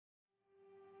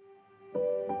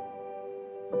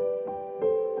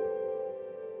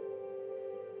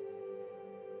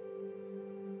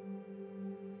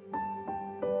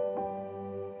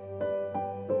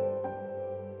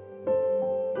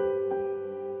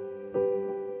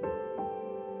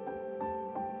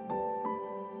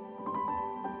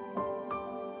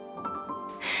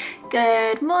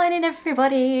Good morning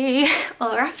everybody,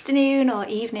 or afternoon or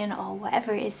evening or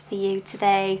whatever it is for you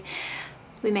today.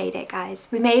 We made it, guys.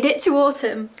 We made it to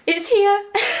autumn. It's here.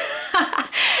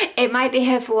 It might be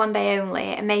here for one day only,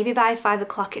 and maybe by 5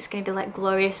 o'clock it's going to be like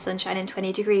glorious sunshine and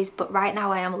 20 degrees, but right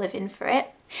now I am living for it.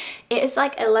 It is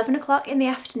like 11 o'clock in the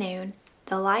afternoon.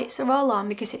 The lights are all on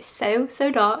because it's so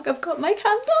dark. I've got my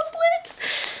candles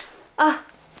lit.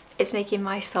 It's making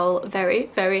my soul very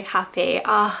happy.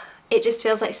 It just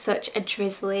feels like such a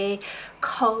drizzly,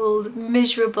 cold,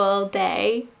 miserable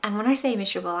day. And when I say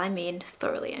miserable, I mean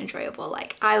thoroughly enjoyable.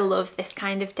 Like, I love this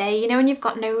kind of day, you know, when you've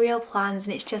got no real plans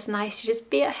and it's just nice to just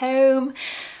be at home.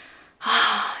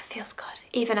 It feels good.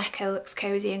 Even Echo looks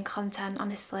cozy and content,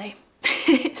 honestly.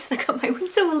 So I got my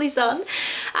winter woolies on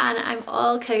and I'm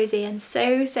all cozy and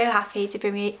so happy to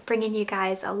be bringing you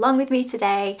guys along with me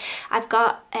today. I've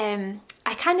got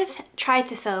I kind of tried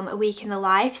to film a week in the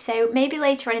life, so maybe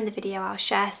later on in the video I'll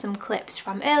share some clips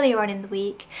from earlier on in the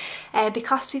week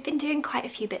because we've been doing quite a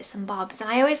few bits and bobs,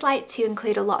 and I always like to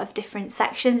include a lot of different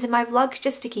sections in my vlogs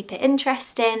just to keep it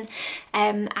interesting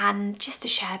and just to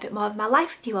share a bit more of my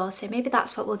life with you all, so maybe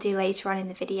that's what we'll do later on in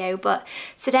the video. But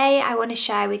today I want to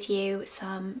share with you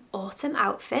some autumn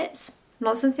outfits.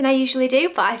 Not something I usually do,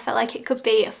 but I felt like it could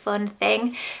be a fun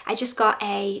thing. I just got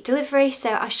a delivery,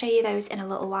 so I'll show you those in a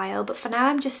little while. But for now,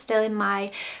 I'm just still in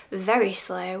my very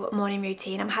slow morning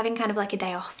routine. I'm having kind of like a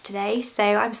day off today. So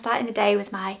I'm starting the day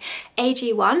with my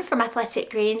AG1 from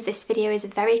Athletic Greens. This video is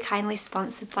very kindly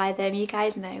sponsored by them. You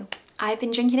guys know I've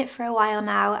been drinking it for a while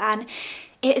now, and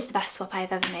it is the best swap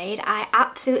I've ever made. I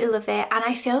absolutely love it, and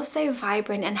I feel so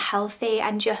vibrant and healthy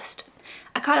and just,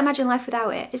 I can't imagine life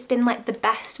without it. It's been like the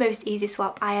best, most easy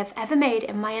swap I have ever made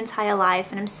in my entire life,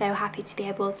 and I'm so happy to be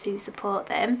able to support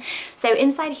them. So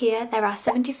inside here there are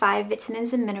 75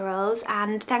 vitamins and minerals,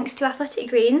 and thanks to Athletic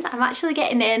Greens I'm actually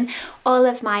getting in all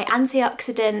of my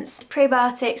antioxidants,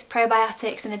 prebiotics,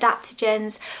 probiotics and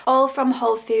adaptogens, all from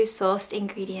whole foods sourced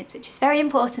ingredients, which is very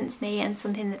important to me and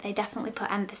something that they definitely put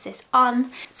emphasis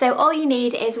on. So all you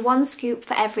need is 1 scoop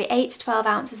for every 8 to 12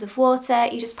 ounces of water.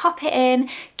 You just pop it in,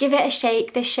 give it a shake.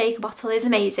 This shaker bottle is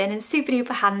amazing and super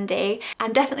duper handy.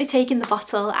 I'm definitely taking the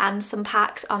bottle and some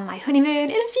packs on my honeymoon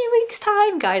in a few weeks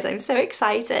time, guys. I'm so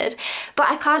excited,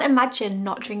 but I can't imagine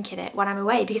not drinking it when I'm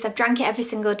away because I've drank it every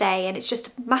single day and it's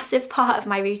just a massive part of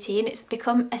my routine. It's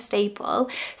become a staple,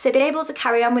 so being able to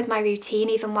carry on with my routine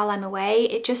even while I'm away,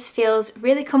 it just feels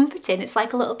really comforting. It's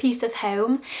like a little piece of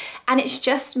home, and it's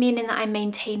just meaning that I'm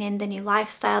maintaining the new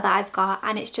lifestyle that I've got,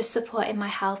 and it's just supporting my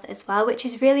health as well, which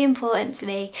is really important to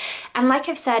me. And like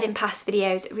I've said in past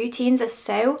videos, routines are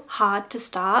so hard to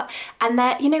start, and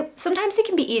that, you know, sometimes they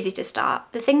can be easy to start.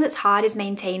 The thing that's hard is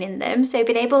maintaining them, so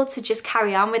being able to just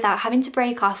carry on without having to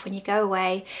break off when you go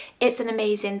away, it's an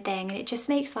amazing thing, and it just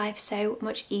makes life so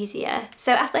much easier.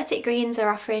 So Athletic Greens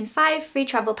are offering 5 free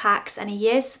travel packs and a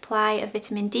year's supply of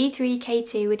vitamin D3,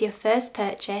 K2 with your first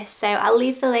purchase, so I'll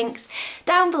leave the links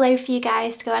down below for you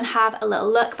guys to go and have a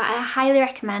little look, but I highly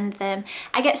recommend them.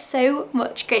 I get so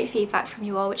much great feedback from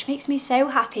you all, which makes me so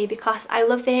happy because I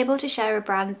love being able to share a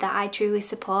brand that I truly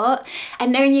support,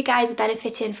 and knowing you guys are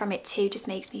benefiting from it too just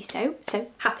makes me so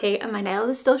happy. And my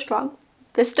nails are still strong.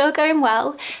 They're still going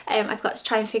well. I've got to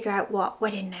try and figure out what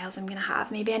wedding nails I'm gonna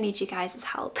have. Maybe I need you guys'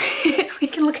 help. We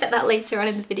can look at that later on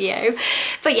in the video.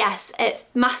 But yes, it's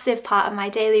a massive part of my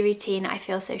daily routine. I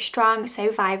feel so strong,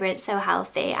 so vibrant, so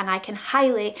healthy, and I can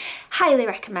highly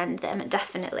recommend them,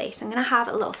 definitely. So I'm gonna have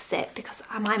a little sip because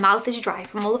my mouth is dry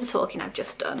from all of the talking I've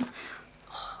just done.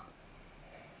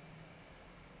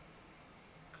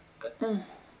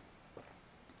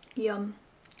 Yum.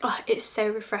 Oh, it's so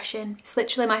refreshing. It's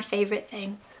literally my favourite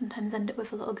thing. Sometimes I end up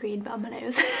with a little green bit on my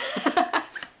nose.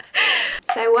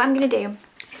 So what I'm gonna do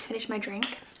is finish my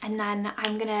drink, and then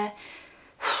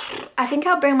I think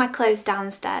I'll bring my clothes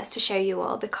downstairs to show you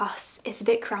all because it's a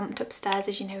bit cramped upstairs.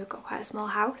 As you know, we've got quite a small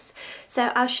house.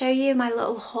 So I'll show you my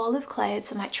little haul of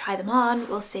clothes. I might try them on.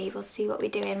 We'll see what we're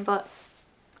doing, but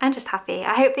I'm just happy.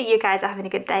 I hope that you guys are having a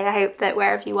good day. I hope that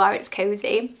wherever you are, it's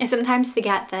cozy. I sometimes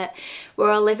forget that we're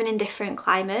all living in different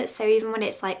climates, so even when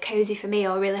it's like cozy for me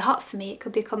or really hot for me, it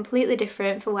could be completely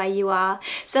different for where you are.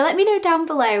 So let me know down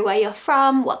below where you're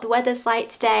from, what the weather's like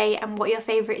today, and what your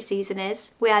favourite season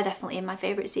is. We are definitely in my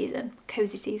favourite season,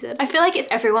 cozy season. I feel like it's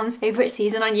everyone's favourite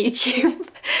season on YouTube.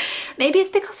 Maybe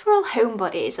it's because we're all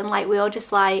homebodies and like we all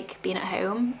just like being at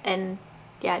home and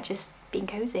yeah, just being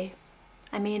cozy.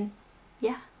 I mean,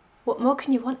 yeah. What more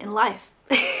can you want in life?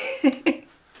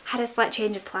 Had a slight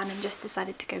change of plan and just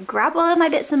decided to go grab all of my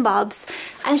bits and bobs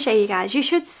and show you guys. You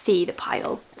should see the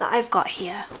pile that I've got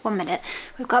here. 1 minute.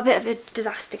 We've got a bit of a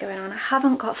disaster going on. I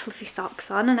haven't got fluffy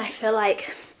socks on and I feel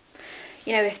like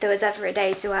you know, if there was ever a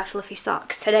day to wear fluffy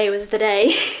socks, today was the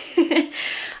day.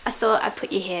 I thought I'd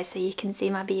put you here so you can see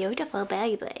my beautiful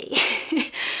baby.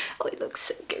 Oh, it looks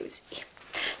so cozy.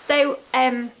 So,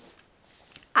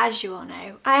 as you all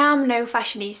know, I am no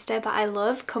fashionista, but I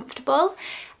love comfortable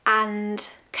and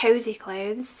cozy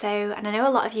clothes. So, and I know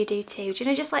a lot of you do too. Do you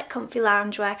know, just like comfy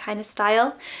loungewear kind of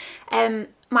style?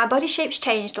 My body shape's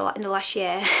changed a lot in the last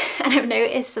year, and I've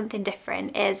noticed something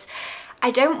different is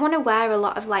I don't want to wear a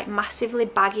lot of like massively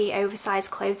baggy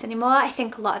oversized clothes anymore. I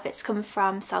think a lot of it's come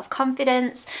from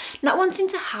self-confidence, not wanting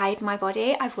to hide my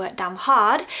body. I've worked damn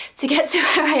hard to get to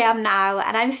where I am now,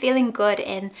 and I'm feeling good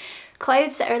in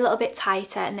clothes that are a little bit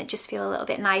tighter and that just feel a little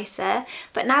bit nicer.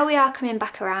 But now we are coming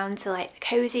back around to like the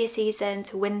cozier season,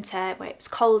 to winter where it's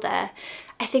colder.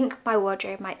 I think my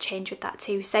wardrobe might change with that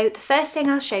too. So the first thing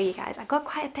I'll show you guys, I've got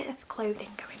quite a bit of clothing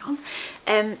going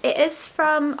on. It is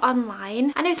from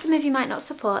online. I know some of you might not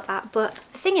support that, but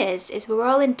the thing is we're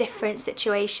all in different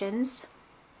situations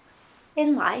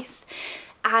in life,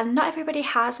 and not everybody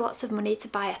has lots of money to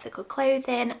buy ethical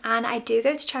clothing. And I do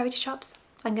go to charity shops.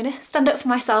 I'm gonna stand up for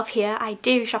myself here. I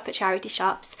do shop at charity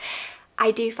shops. I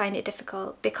do find it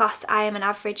difficult because I am an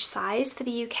average size for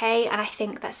the UK, and I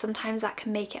think that sometimes that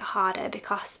can make it harder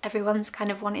because everyone's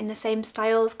kind of wanting the same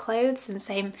style of clothes and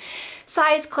same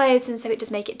size clothes, and so it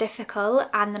does make it difficult.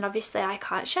 And then obviously I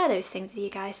can't share those things with you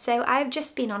guys, so I've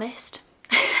just been honest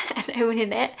and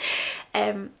owning it.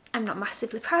 I'm not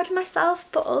massively proud of myself,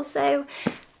 but also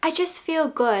I just feel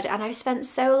good, and I've spent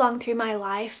so long through my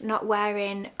life not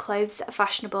wearing clothes that are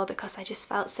fashionable because I just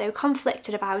felt so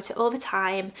conflicted about it all the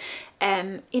time.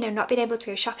 You know, not being able to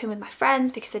go shopping with my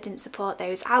friends because I didn't support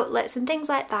those outlets and things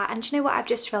like that. And you know what, I've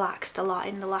just relaxed a lot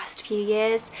in the last few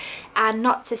years. And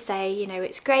not to say, you know,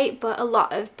 it's great, but a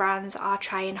lot of brands are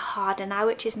trying harder now,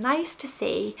 which is nice to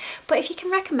see. But if you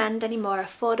can recommend any more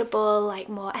affordable, like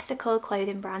more ethical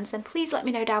clothing brands, then please let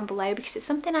me know down below, because it's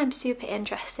something I'm super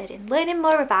interested in learning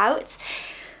more about.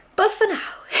 But for now,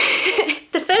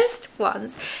 the first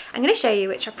ones I'm going to show you,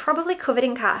 which are probably covered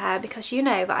in cat hair because you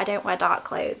know that I don't wear dark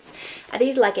clothes, are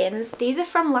these leggings. These are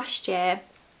from last year,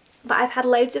 but I've had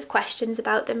loads of questions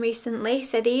about them recently.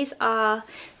 So these are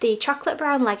the chocolate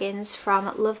brown leggings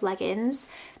from Love Leggings.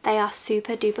 They are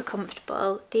super duper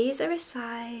comfortable. These are a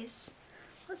size,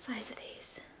 what size are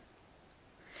these?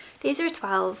 These are a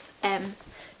 12.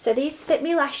 So these fit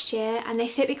me last year and they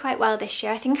fit me quite well this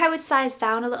year. I think I would size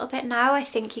down a little bit now. I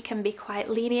think you can be quite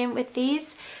lenient with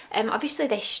these. Obviously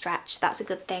they stretch, that's a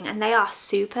good thing, and they are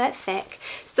super thick.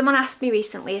 Someone asked me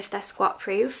recently if they're squat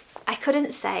proof. I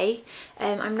couldn't say,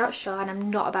 I'm not sure, and I'm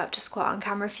not about to squat on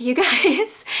camera for you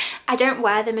guys. I don't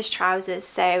wear them as trousers,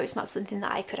 so it's not something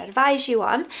that I could advise you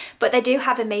on, but they do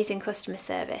have amazing customer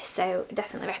service, so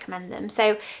definitely recommend them.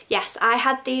 So yes, I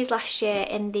had these last year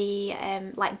in the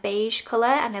like beige colour,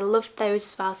 and I loved those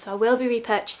as well, so I will be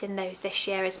repurchasing those this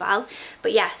year as well.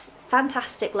 But yes,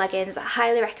 fantastic leggings, I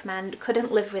highly recommend,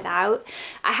 couldn't live without.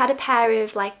 I had a pair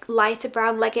of like lighter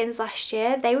brown leggings last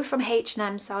year. They were from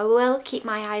H&M, so I will keep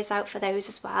my eyes out for those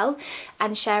as well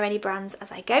and share any brands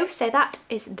as I go. So that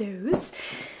is those.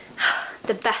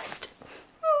 The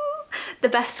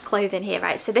best clothing here,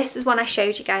 right? So this is one I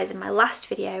showed you guys in my last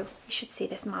video. You should see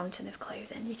this mountain of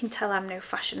clothing. You can tell I'm no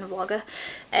fashion vlogger.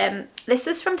 This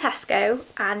was from Tesco,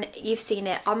 and you've seen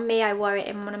it on me. I wore it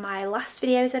in one of my last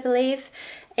videos, I believe.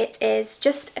 It is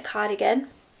just a cardigan.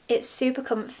 It's super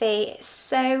comfy, it's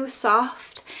so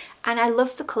soft, and I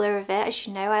love the colour of it. As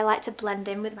you know, I like to blend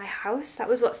in with my house. That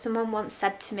was what someone once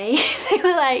said to me. They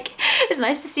were like, it's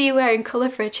nice to see you wearing colour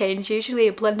for a change. Usually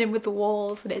you blend in with the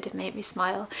walls, and it did make me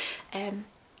smile.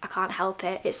 I can't help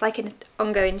it. It's like an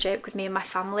ongoing joke with me and my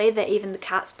family that even the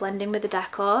cats blend in with the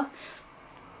decor.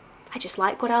 I just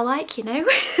like what I like, you know.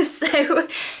 So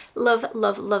love,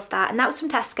 love, love that. And that was from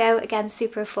Tesco. Again,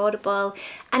 super affordable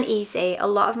and easy. A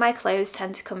lot of my clothes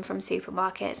tend to come from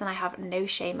supermarkets, and I have no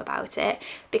shame about it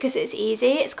because it's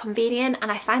easy, it's convenient,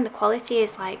 and I find the quality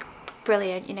is like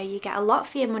brilliant. You know, you get a lot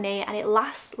for your money and it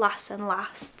lasts and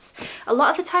lasts. A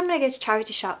lot of the time when I go to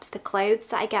charity shops, the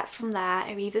clothes that I get from there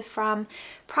are either from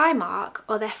Primark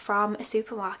or they're from a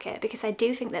supermarket, because I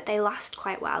do think that they last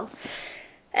quite well.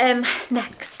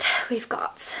 Next we've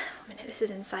got, this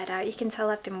is inside out, you can tell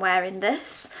I've been wearing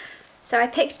this. So I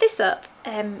picked this up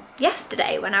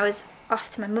yesterday when I was off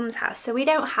to my mum's house. So we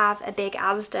don't have a big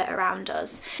Asda around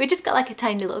us. We just got like a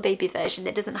tiny little baby version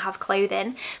that doesn't have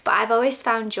clothing, but I've always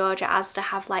found Georgia Asda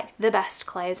have like the best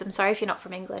clothes. I'm sorry if you're not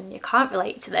from England and you can't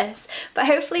relate to this, but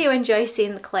hopefully you enjoy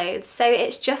seeing the clothes. So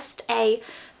it's just a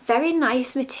very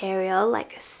nice material,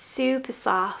 like super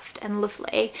soft and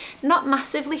lovely, not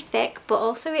massively thick, but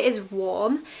also it is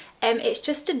warm. It's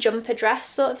just a jumper dress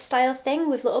sort of style thing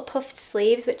with little puffed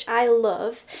sleeves, which I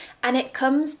love, and it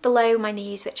comes below my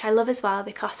knees, which I love as well,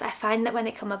 because I find that when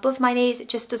they come above my knees it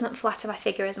just doesn't flatter my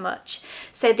figure as much.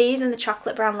 So these and the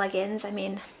chocolate brown leggings, I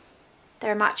mean,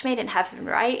 they're a match made in heaven,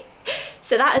 right?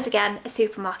 So that is again a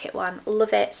supermarket one.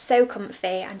 Love it, so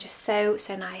comfy and just so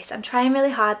nice. I'm trying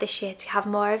really hard this year to have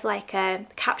more of like a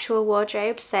capsule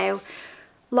wardrobe, so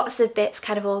lots of bits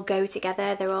kind of all go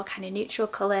together. They're all kind of neutral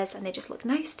colours and they just look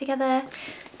nice together.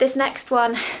 This next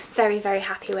one, very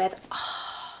happy with.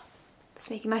 Oh, it's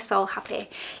making my soul happy.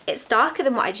 It's darker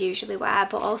than what I'd usually wear,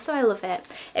 but also I love it.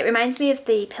 It reminds me of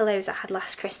the pillows I had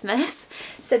last Christmas.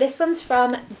 So this one's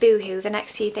from Boohoo. The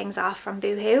next few things are from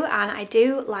Boohoo, and I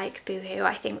do like Boohoo.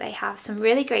 I think they have some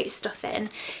really great stuff in.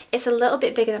 It's a little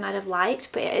bit bigger than I'd have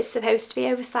liked, but it is supposed to be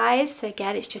oversized. So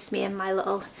again, it's just me and my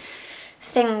little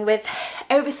thing with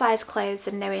oversized clothes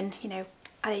and knowing, you know,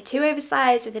 are they too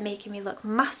oversized? Are they making me look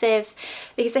massive?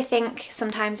 Because I think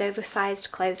sometimes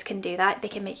oversized clothes can do that. They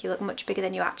can make you look much bigger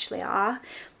than you actually are.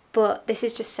 But this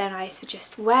is just so nice for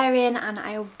just wearing, and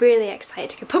I'm really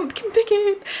excited to go pumpkin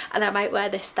picking, and I might wear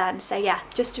this then. So yeah,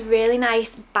 just a really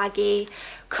nice baggy,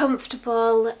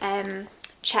 comfortable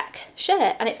check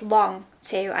shirt, and it's long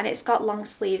too, and it's got long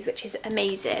sleeves, which is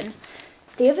amazing.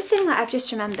 The other thing that I've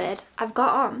just remembered I've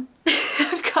got on,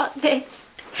 I've got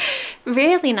this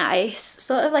really nice,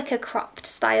 sort of like a cropped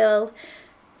style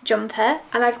jumper,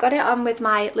 and I've got it on with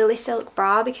my Lily Silk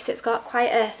bra because it's got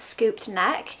quite a scooped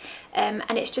neck, and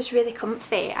it's just really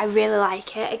comfy. I really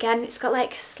like it. Again, it's got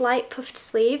like slight puffed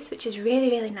sleeves, which is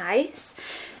really nice.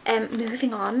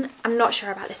 Moving on, I'm not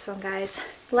sure about this one, guys.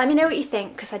 Let me know what you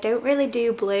think, because I don't really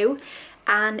do blue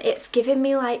and it's giving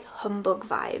me like humbug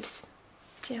vibes.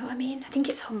 Do you know what I mean? I think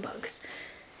it's humbugs.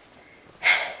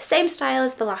 Same style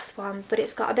as the last one, but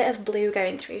it's got a bit of blue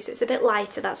going through, so it's a bit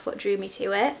lighter. That's what drew me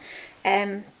to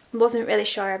it. Wasn't really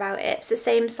sure about it. It's the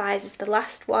same size as the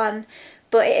last one,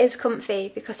 but it is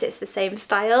comfy because it's the same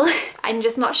style. I'm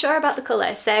just not sure about the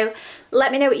colour, so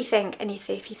let me know what you think, and if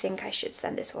you think I should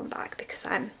send this one back, because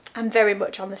I'm very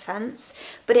much on the fence.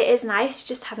 But it is nice to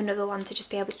just have another one to just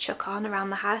be able to chuck on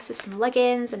around the house with some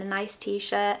leggings and a nice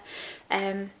t-shirt.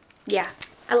 Yeah,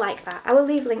 I like that. I will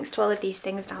leave links to all of these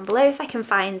things down below if I can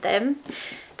find them.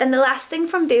 Then the last thing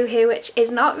from Boohoo, which is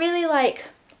not really like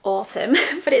autumn,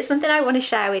 but it's something I want to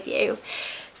share with you.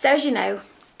 So as you know,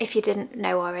 if you didn't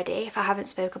know already, if I haven't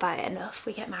spoke about it enough,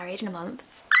 we get married in a month.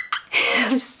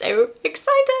 I'm so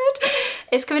excited.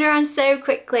 It's coming around so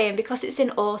quickly, and because it's in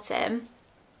autumn,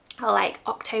 or like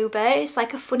October, it's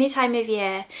like a funny time of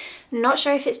year. I'm not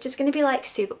sure if it's just going to be like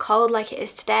super cold like it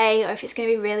is today, or if it's going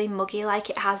to be really muggy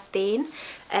like it has been.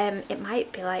 It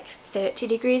might be like 30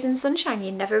 degrees and sunshine,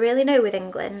 you never really know with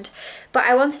England. But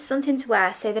I wanted something to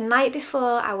wear, so the night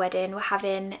before our wedding we're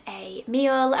having a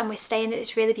meal and we're staying at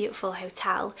this really beautiful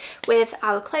hotel with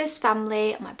our close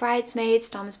family, my bridesmaids,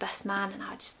 Dom's best man, and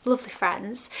our just lovely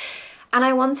friends. And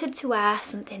I wanted to wear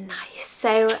something nice,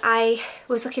 so I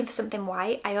was looking for something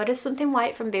white. I ordered something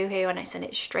white from Boohoo and I sent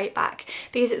it straight back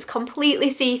because it was completely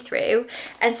see-through.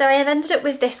 And so I have ended up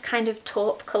with this kind of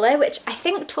taupe colour, which I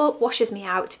think taupe washes me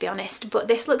out, to be honest, but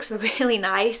this looks really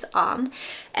nice on.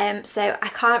 So I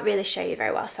can't really show you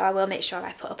very well, so I will make sure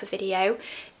I put up a video.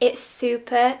 It's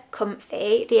super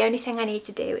comfy. The only thing I need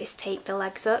to do is take the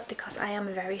legs up because I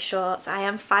am very short. I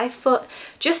am 5 foot,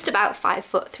 just about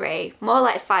 5'3", more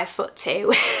like 5'2".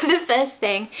 The first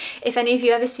thing, if any of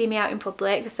you ever see me out in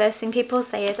public, the first thing people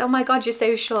say is, "Oh my god, you're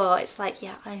so short." It's like,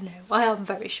 yeah, I know, I am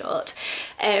very short.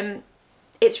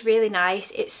 It's really nice,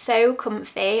 it's so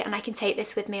comfy, and I can take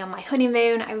this with me on my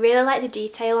honeymoon. I really like the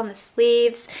detail on the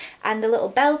sleeves and the little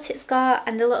belt it's got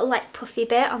and the little like puffy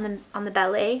bit on the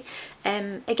belly.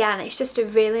 Again, it's just a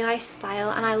really nice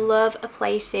style, and I love a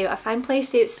play suit. I find play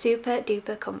suits super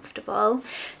duper comfortable.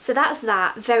 So that's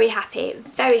that. Very happy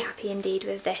indeed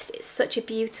with this. It's such a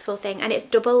beautiful thing, and it's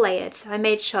double layered, so I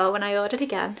made sure when I ordered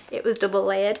again it was double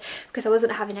layered because I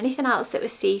wasn't having anything else that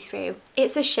was see-through.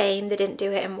 It's a shame they didn't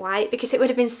do it in white because it would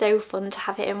have been so fun to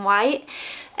have it in white,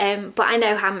 but I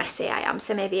know how messy I am,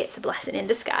 so maybe it's a blessing in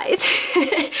disguise.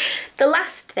 The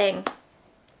last thing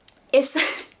is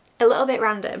a little bit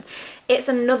random. It's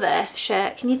another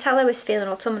shirt. Can you tell I was feeling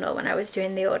autumnal when I was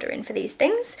doing the ordering for these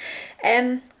things?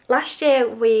 Last year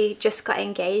we just got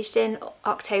engaged in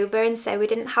October, and so we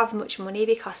didn't have much money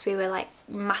because we were like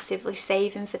massively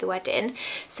saving for the wedding,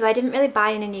 so I didn't really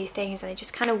buy any new things and I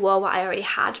just kind of wore what I already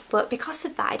had. But because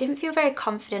of that I didn't feel very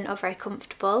confident or very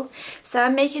comfortable, so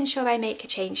I'm making sure I make a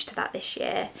change to that this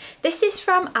year. This is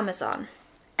from Amazon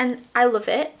and I love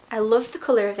it. I love the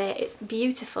colour of it. It's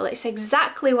beautiful. It's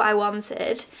exactly what I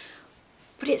wanted,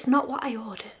 but it's not what I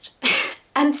ordered.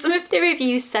 And some of the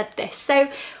reviews said this.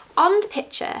 So on the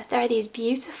picture, there are these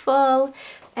beautiful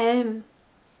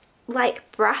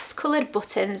like brass coloured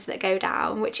buttons that go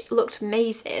down, which looked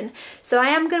amazing. So I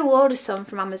am going to order some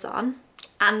from Amazon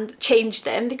and change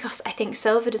them because I think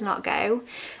silver does not go.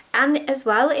 And as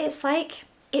well, it's like,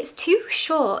 it's too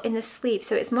short in the sleeve,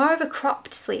 so it's more of a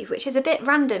cropped sleeve, which is a bit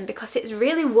random because it's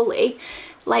really woolly,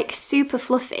 like super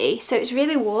fluffy, so it's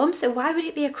really warm. So why would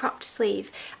it be a cropped sleeve?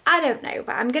 I don't know,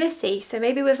 but I'm gonna see. So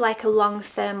maybe with like a long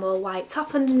thermal white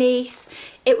top underneath,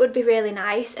 it would be really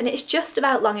nice, and it's just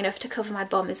about long enough to cover my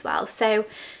bum as well. So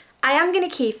I am gonna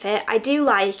keep it. I do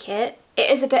like it. It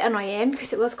is a bit annoying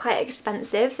because it was quite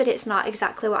expensive that it's not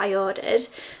exactly what I ordered.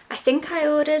 I think I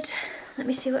ordered, let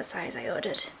me see what size I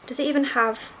ordered. Does it even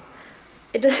have,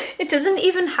 it doesn't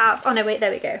even have, oh no wait,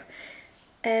 there we go.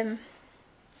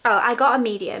 Oh, I got a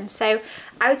medium, so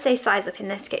I would say size up in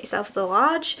this, get yourself the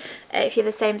large if you're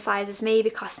the same size as me,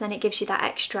 because then it gives you that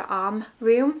extra arm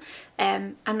room.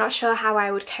 I'm not sure how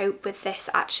I would cope with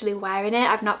this actually wearing it.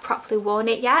 I've not properly worn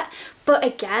it yet, but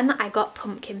again, I got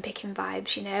pumpkin picking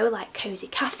vibes, you know, like cozy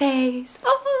cafes.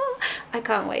 Oh, I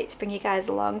can't wait to bring you guys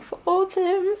along for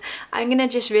autumn. I'm gonna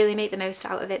just really make the most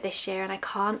out of it this year, and I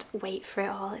can't wait for it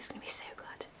all. It's gonna be so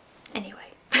good. Anyway.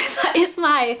 That is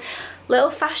my little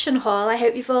fashion haul. I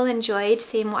hope you've all enjoyed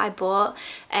seeing what I bought.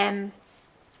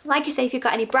 Like I say, if you've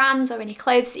got any brands or any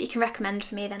clothes that you can recommend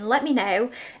for me, then let me know.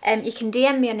 You can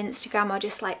DM me on Instagram or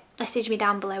just like message me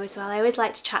down below as well. I always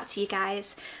like to chat to you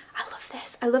guys. I love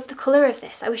this. I love the colour of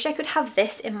this. I wish I could have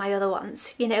this in my other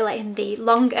ones, you know, like in the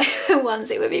longer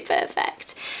ones. It would be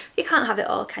perfect. You can't have it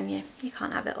all, can you? You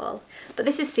can't have it all. But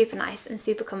this is super nice and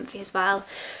super comfy as well.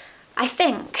 I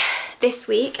think this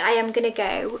week I am going to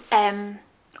go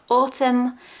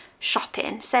autumn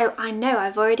shopping. So I know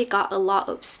I've already got a lot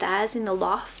upstairs in the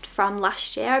loft from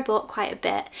last year. I bought quite a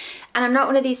bit, and I'm not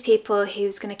one of these people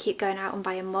who's going to keep going out and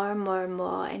buying more and more and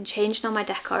more and changing all my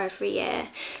decor every year.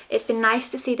 It's been nice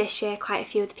to see this year quite a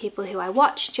few of the people who I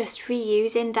watch just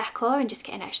reusing decor and just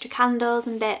getting extra candles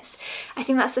and bits. I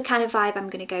think that's the kind of vibe I'm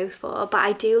going to go for, but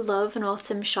I do love an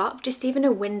autumn shop. Just even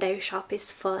a window shop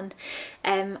is fun.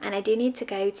 And I do need to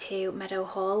go to Meadow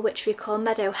Hall, which we call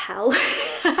Meadow Hell.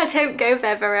 I don't go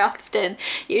there very often,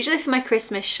 usually for my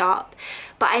Christmas shop,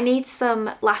 but I need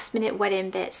some last minute wedding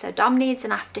bits. So Dom needs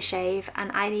an aftershave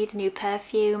and I need a new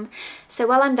perfume. So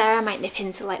while I'm there, I might nip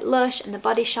into like Lush and the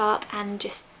Body Shop and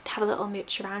just have a little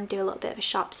mooch around, do a little bit of a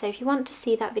shop. So if you want to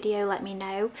see that video, let me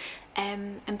know.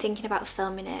 I'm thinking about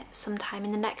filming it sometime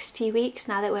in the next few weeks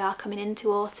now that we are coming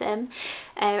into autumn.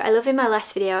 I love in my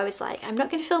last video I was like, I'm not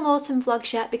going to film autumn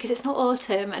vlogs yet because it's not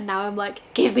autumn, and now I'm like,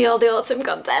 give me all the autumn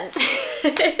content.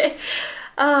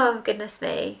 Oh goodness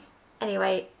me.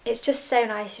 Anyway, it's just so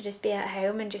nice to just be at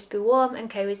home and just be warm and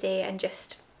cozy and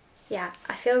just, yeah,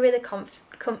 I feel really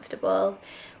comfortable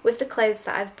with the clothes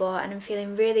that I've bought, and I'm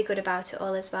feeling really good about it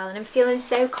all as well, and I'm feeling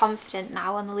so confident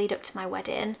now on the lead up to my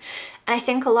wedding. And I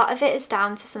think a lot of it is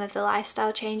down to some of the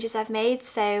lifestyle changes I've made.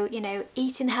 So, you know,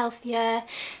 eating healthier,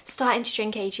 starting to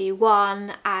drink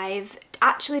AG1. I've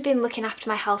actually been looking after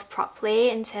my health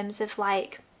properly in terms of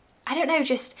like, I don't know,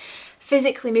 just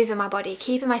physically moving my body,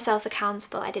 keeping myself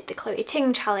accountable. I did the Chloe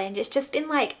Ting challenge. It's just been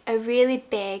like a really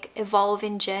big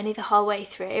evolving journey the whole way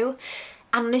through.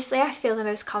 And honestly, I feel the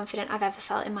most confident I've ever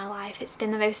felt in my life. It's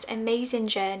been the most amazing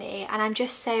journey, and I'm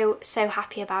just so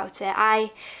happy about it.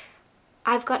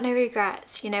 I've got no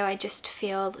regrets, you know. I just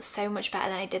feel so much better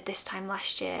than I did this time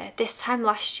last year. This time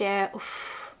last year,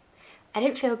 oof, I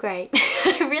didn't feel great.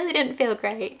 I really didn't feel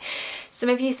great. Some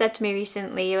of you said to me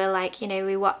recently, you were like, you know,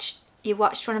 you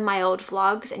watched one of my old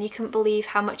vlogs and you couldn't believe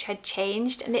how much I'd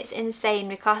changed, and it's insane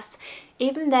because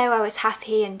even though I was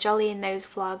happy and jolly in those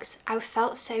vlogs, I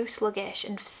felt so sluggish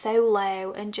and so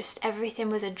low, and just everything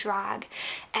was a drag,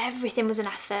 everything was an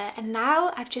effort. And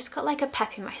now I've just got like a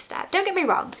pep in my step. Don't get me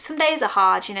wrong, some days are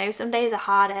hard, you know, some days are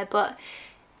harder, but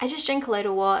I just drink a load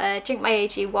of water, drink my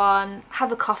AG1,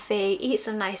 have a coffee, eat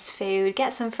some nice food,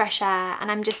 get some fresh air, and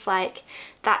I'm just like,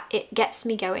 that it gets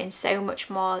me going so much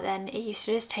more than it used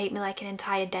to just take me like an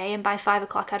entire day, and by 5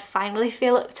 o'clock I'd finally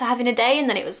feel up to having a day, and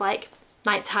then it was like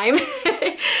nighttime.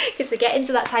 Because we're getting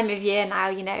to that time of year now,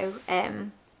 you know,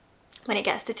 when it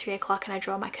gets to 3 o'clock and I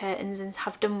draw my curtains and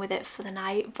have done with it for the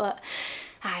night, but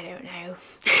I don't know.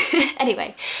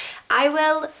 Anyway, I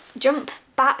will jump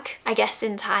back, I guess,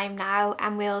 in time now,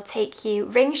 and we'll take you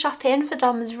ring shopping for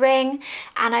Dom's ring.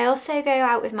 And I also go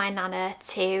out with my nana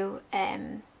to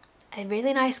a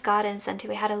really nice garden centre.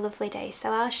 We had a lovely day,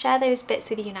 so I'll share those bits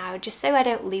with you now just so I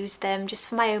don't lose them, just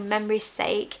for my own memory's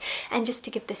sake, and just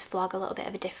to give this vlog a little bit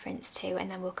of a difference too. And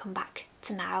then we'll come back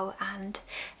to now, and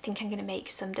I think I'm going to make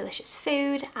some delicious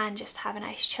food and just have a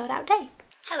nice chilled out day.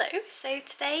 Hello, so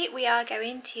today we are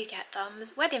going to get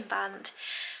Dom's wedding band.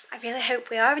 I really hope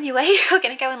we are anyway. We're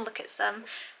going to go and look at some.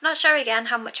 Not sure again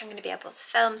how much I'm going to be able to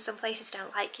film. Some places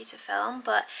don't like you to film,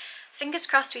 but fingers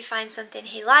crossed we find something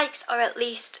he likes, or at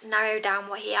least narrow down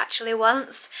what he actually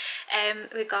wants.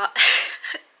 We've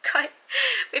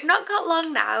not got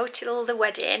long now till the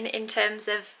wedding in terms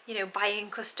of, you know, buying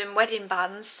custom wedding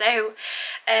bands, so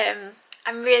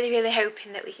I'm really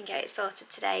hoping that we can get it sorted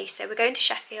today. So we're going to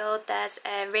Sheffield. There's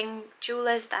a ring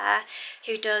jewellers there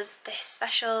who does this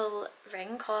special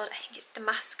ring called, I think it's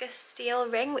Damascus steel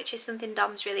ring, which is something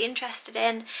Dom's really interested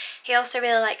in. He also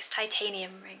really likes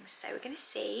titanium rings, so we're going to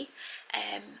see,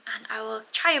 and I will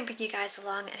try and bring you guys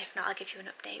along, and if not, I'll give you an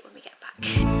update when we get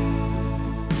back.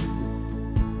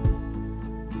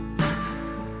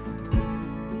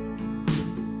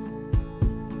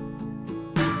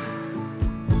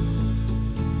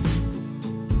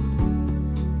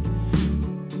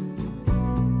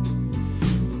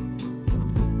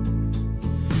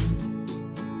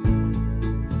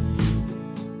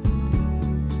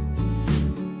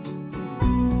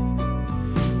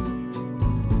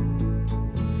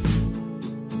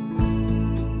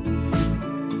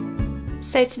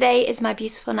 So today is my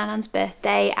beautiful Nanan's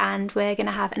birthday, and we're going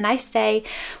to have a nice day.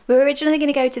 We were originally going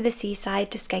to go to the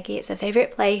seaside, to Skeggy. It's her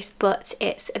favourite place, but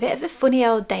it's a bit of a funny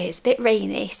old day. It's a bit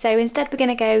rainy, so instead we're going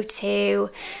to go to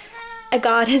a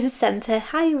garden centre.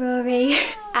 Hi Rory.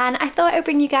 And I thought I would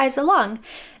bring you guys along.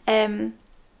 I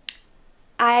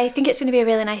think it's going to be a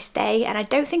really nice day, and I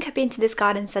don't think I've been to this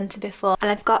garden centre before, and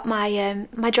I've got my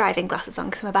my driving glasses on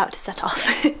because I'm about to set off.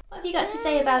 What have you got to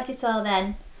say about it all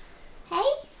then? Hey?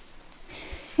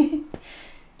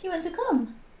 Do you want to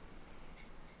come?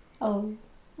 Oh,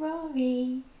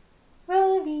 Rory,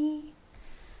 Rory.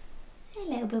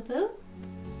 Hello, boo-boo.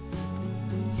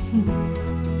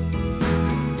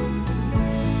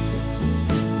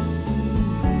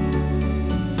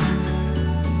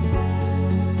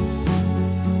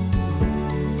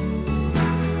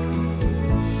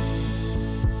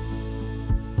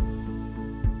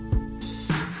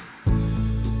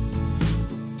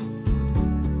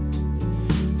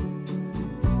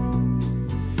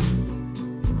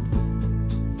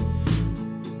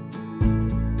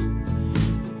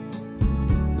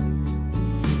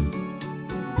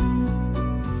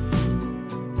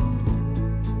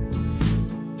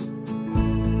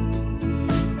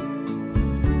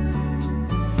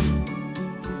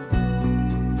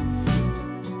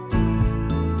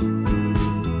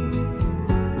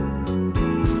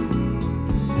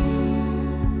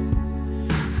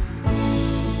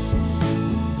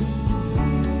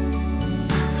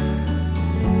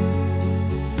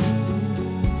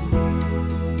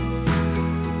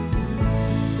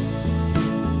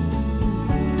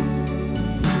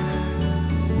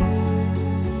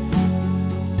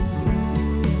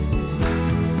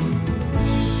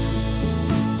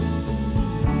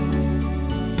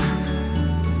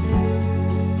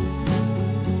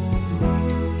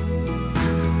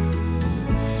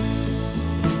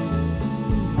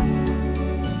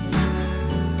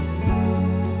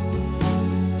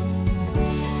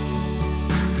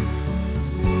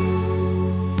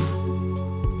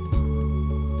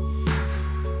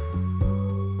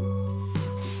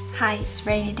 Hi, it's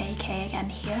Rainy Day Kay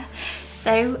again here.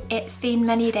 So it's been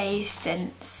many days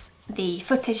since the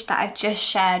footage that I've just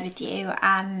shared with you,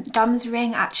 and Dom's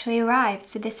ring actually arrived.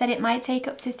 So they said it might take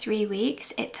up to 3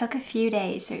 weeks. It took a few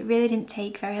days, so it really didn't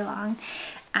take very long,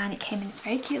 and it came in this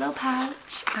very cute little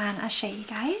pouch, and I'll show you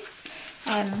guys.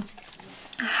 I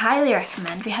highly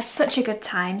recommend. We had such a good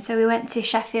time. So we went to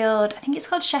Sheffield, I think it's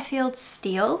called Sheffield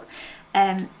Steel.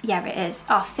 Yeah, it is.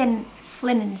 Oh,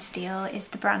 Flynn and Steel is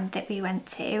the brand that we went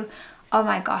to. Oh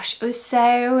my gosh, it was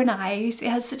so nice. We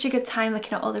had such a good time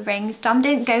looking at all the rings. Dom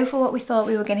didn't go for what we thought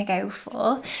we were going to go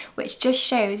for, which just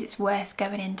shows it's worth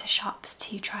going into shops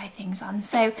to try things on.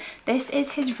 So this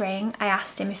is his ring. I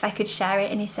asked him if I could share it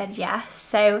and he said yes.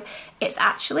 So it's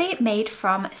actually made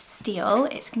from steel.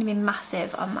 It's going to be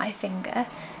massive on my finger.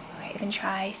 I won't even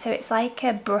try. So it's like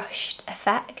a brushed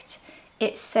effect.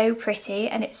 It's so pretty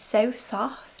and it's so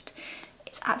soft.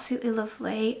 It's absolutely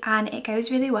lovely, and it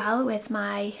goes really well with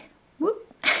my,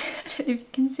 whoop, I don't know if you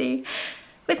can see,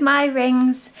 with my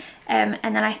rings. And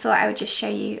then I thought I would just show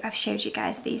you, I've showed you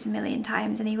guys these a million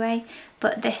times anyway,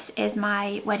 but this is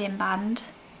my wedding band.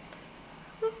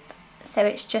 Whoop. So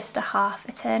it's just a half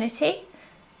eternity.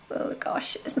 Oh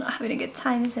gosh, it's not having a good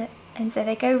time, is it? and so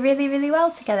they go really, really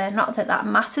well together. Not that that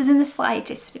matters in the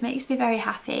slightest, but it makes me very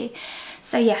happy.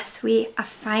 So yes, we are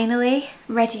finally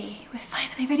ready. We're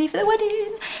finally ready for the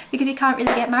wedding, because you can't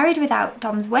really get married without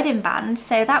Dom's wedding band.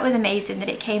 So that was amazing that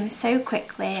it came so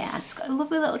quickly, and it's got a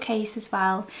lovely little case as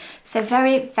well. So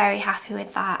very, very happy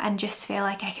with that, and just feel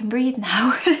like I can breathe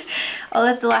now. All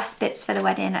of the last bits for the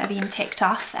wedding are being ticked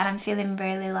off, and I'm feeling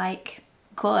really like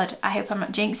good. I hope I'm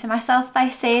not jinxing myself by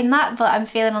saying that, but I'm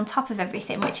feeling on top of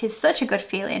everything, which is such a good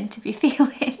feeling to be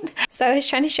feeling. So I was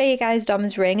trying to show you guys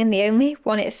Dom's ring, and the only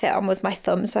one it fit on was my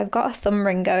thumb, so I've got a thumb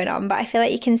ring going on, but I feel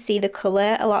like you can see the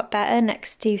colour a lot better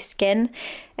next to skin.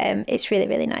 It's really,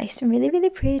 really nice and really, really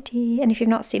pretty. And if you've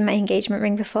not seen my engagement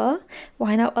ring before,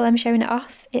 why not while I'm showing it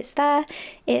off? It's there.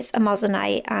 It's a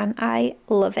moissanite and I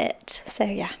love it. So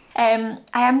yeah. I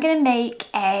am going to make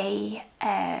a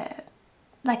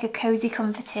like a cosy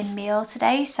comforting meal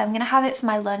today, so I'm going to have it for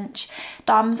my lunch.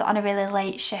 Dom's on a really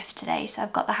late shift today, so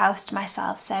I've got the house to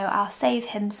myself, so I'll save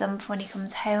him some for when he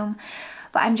comes home.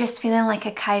 But I'm just feeling like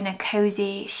a kind of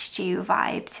cozy stew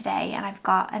vibe today, and I've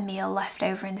got a meal left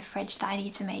over in the fridge that I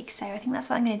need to make, so I think that's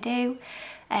what I'm going to do.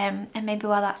 And maybe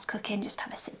while that's cooking, just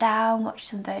have a sit down, watch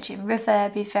some Virgin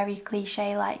River, be very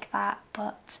cliche like that,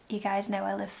 but you guys know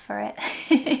I live for it.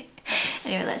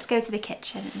 Anyway, let's go to the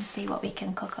kitchen and see what we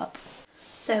can cook up.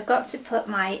 So I've got to put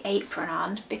my apron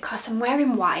on because I'm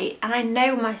wearing white, and I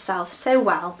know myself so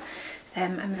well.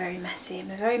 I'm very messy. I'm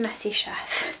a very messy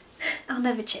chef. I'll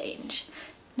never change.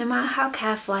 No matter how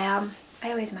careful I am,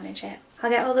 I always manage it. I'll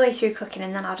get all the way through cooking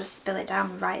and then I'll just spill it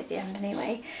down right at the end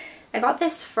anyway. I got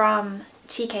this from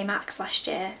TK Maxx last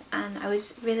year, and I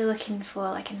was really looking for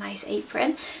like a nice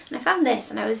apron, and I found this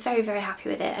and I was very, very happy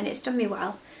with it, and it's done me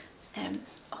well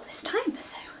all this time.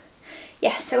 So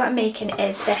yeah, so what I'm making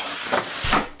is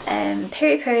this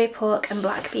peri peri pork and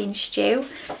black bean stew.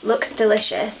 Looks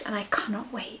delicious and I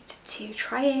cannot wait to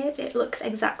try it. It looks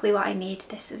exactly what I need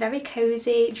this very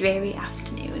cozy, dreary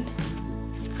afternoon.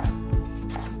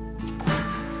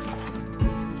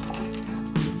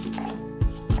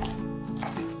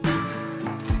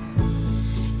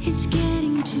 It's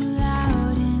getting too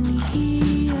loud in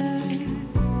here.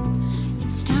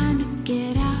 It's time to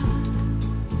get out.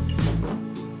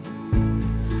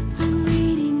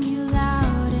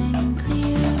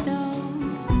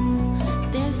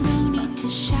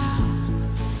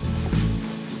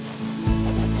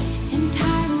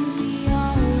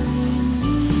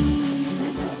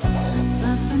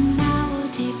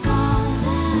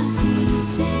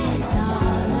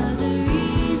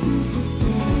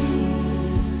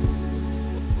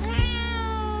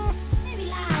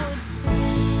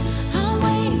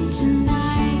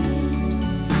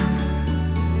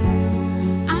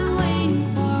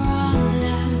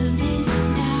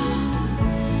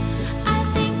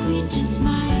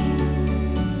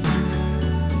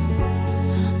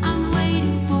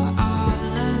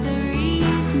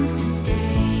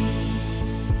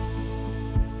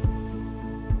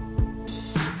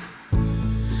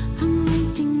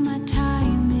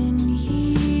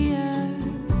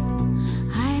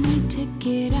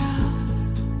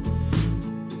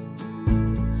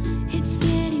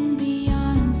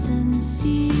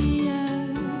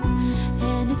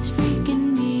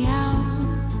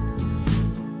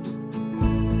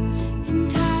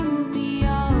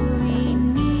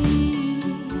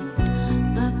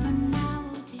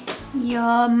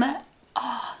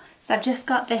 Oh, so I've just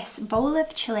got this bowl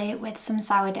of chili with some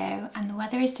sourdough, and the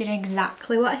weather is doing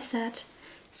exactly what I said.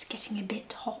 It's getting a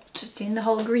bit hot. It's doing the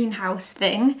whole greenhouse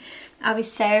thing. I'll be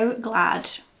so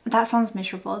glad. That sounds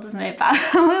miserable, doesn't it? But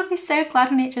I will be so glad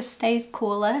when it just stays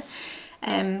cooler.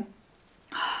 Let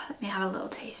me have a little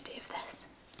tasty of this.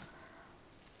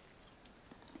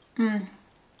 Yum,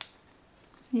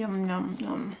 yum,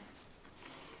 yum.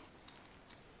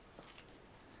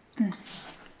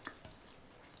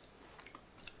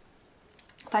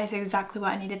 That is exactly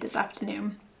what I needed this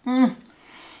afternoon. I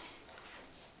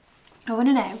want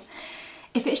to know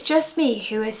if it's just me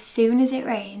who, as soon as it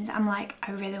rains, I'm like,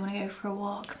 I really want to go for a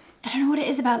walk. I don't know what it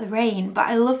is about the rain, but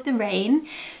I love the rain.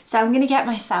 So I'm going to get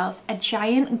myself a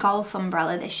giant golf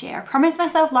umbrella this year. I promised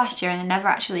myself last year and I never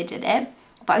actually did it.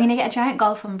 But I'm going to get a giant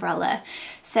golf umbrella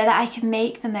so that I can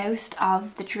make the most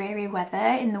of the dreary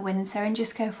weather in the winter and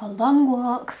just go for long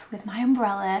walks with my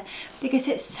umbrella, because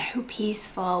it's so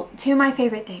peaceful. Two of my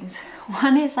favourite things.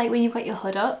 One is like when you've got your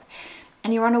hood up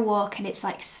and you're on a walk and it's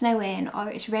like snowing or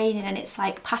it's raining and it's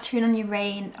like pattering on your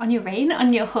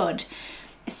hood.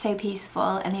 It's so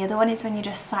peaceful. And the other one is when you're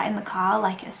just sat in the car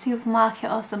like at a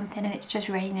supermarket or something and it's just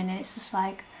raining and it's just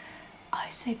like, oh,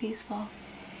 it's so peaceful.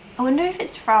 I wonder if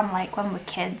it's from like when we're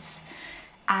kids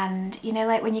And you know,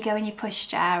 like when you go in your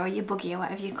pushchair or your buggy or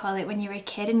whatever you call it when you're a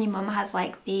kid, and your mum has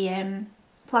like the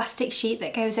plastic sheet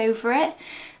that goes over it.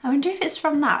 I wonder if it's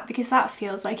from that, because that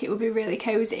feels like it would be really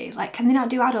cozy. Like, can they not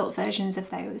do adult versions of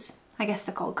those? I guess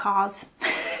they're called cars.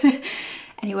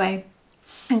 Anyway,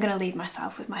 I'm gonna leave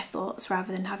myself with my thoughts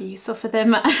rather than have you suffer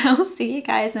them. I'll see you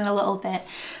guys in a little bit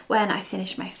when I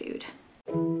finish my food.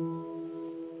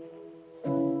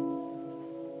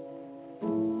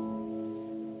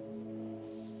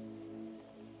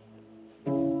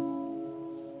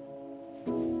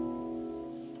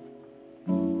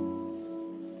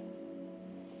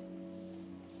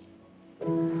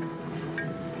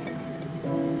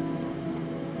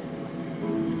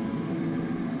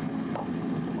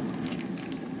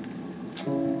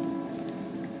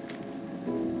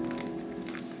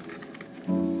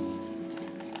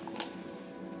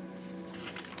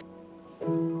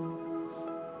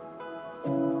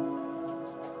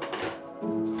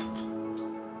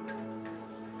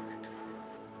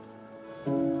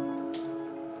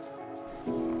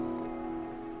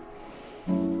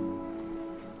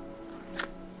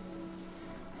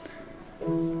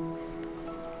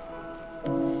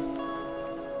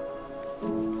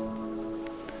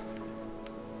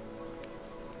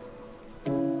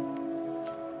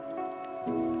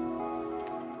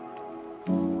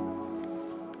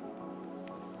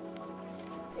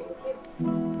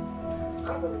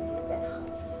 I believe you've been harmed.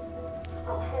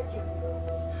 I'll have you know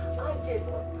I did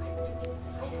what I had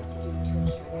to do to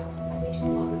ensure the health of my patient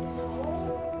as long as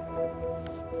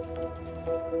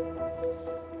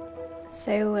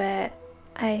So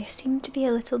I seem to be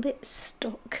a little bit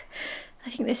stuck. I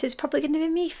think this is probably going to be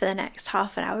me for the next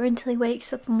half an hour until he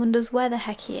wakes up and wonders where the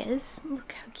heck he is.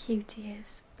 Look how cute he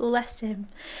is. Bless him.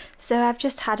 So I've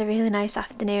just had a really nice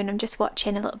afternoon. I'm just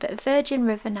watching a little bit of Virgin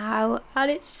River now, and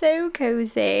it's so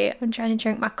cozy. I'm trying to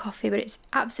drink my coffee, but it's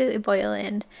absolutely boiling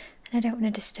and I don't want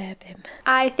to disturb him.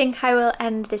 I think I will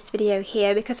end this video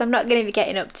here because I'm not going to be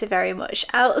getting up to very much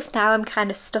else now. I'm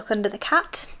kind of stuck under the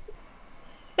cat.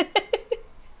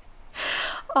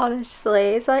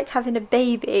 Honestly, it's like having a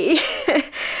baby.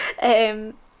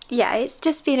 Yeah, it's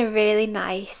just been a really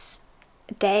nice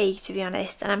day, to be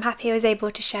honest, and I'm happy I was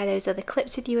able to share those other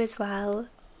clips with you as well.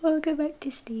 Oh, go back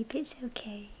to sleep, it's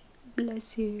okay.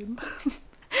 Bless him.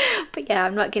 But yeah,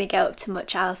 I'm not going to get up to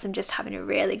much else. I'm just having a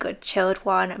really good chilled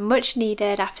one, much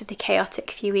needed after the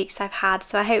chaotic few weeks I've had.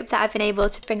 So I hope that I've been able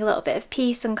to bring a little bit of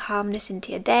peace and calmness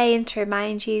into your day and to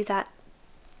remind you that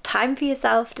time for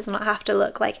yourself does not have to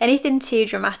look like anything too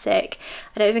dramatic.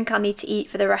 I don't think I'll need to eat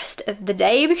for the rest of the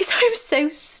day because I'm so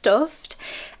stuffed.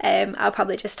 I'll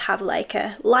probably just have like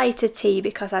a lighter tea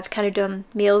because I've kind of done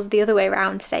meals the other way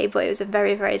around today, but it was a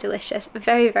very, very delicious,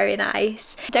 very, very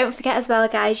nice. Don't forget as well,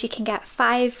 guys, you can get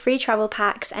 5 free travel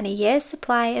packs and a year's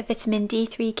supply of vitamin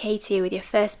D3K2 with your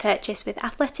first purchase with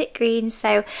Athletic Greens.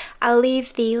 So I'll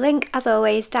leave the link as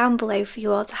always down below for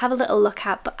you all to have a little look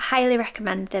at, but highly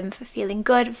recommend them for feeling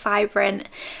good, vibrant,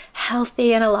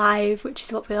 healthy and alive, which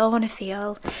is what we all want to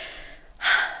feel.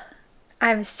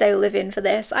 I'm so living for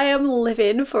this. I am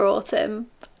living for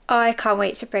autumn. Oh, I can't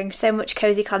wait to bring so much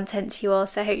cozy content to you all,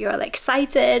 so I hope you're all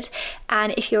excited.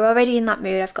 And if you're already in that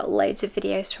mood, I've got loads of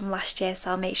videos from last year,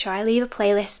 so I'll make sure I leave a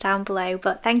playlist down below.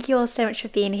 But thank you all so much for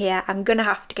being here. I'm gonna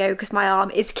have to go because my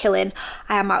arm is killing.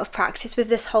 I am out of practice with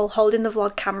this whole holding the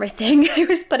vlog camera thing. I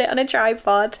just put it on a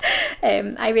tripod.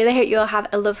 I really hope you all have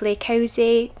a lovely,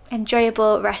 cozy,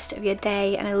 enjoyable rest of your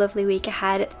day and a lovely week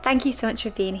ahead. Thank you so much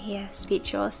for being here. Speak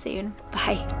to you all soon.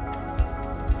 Bye.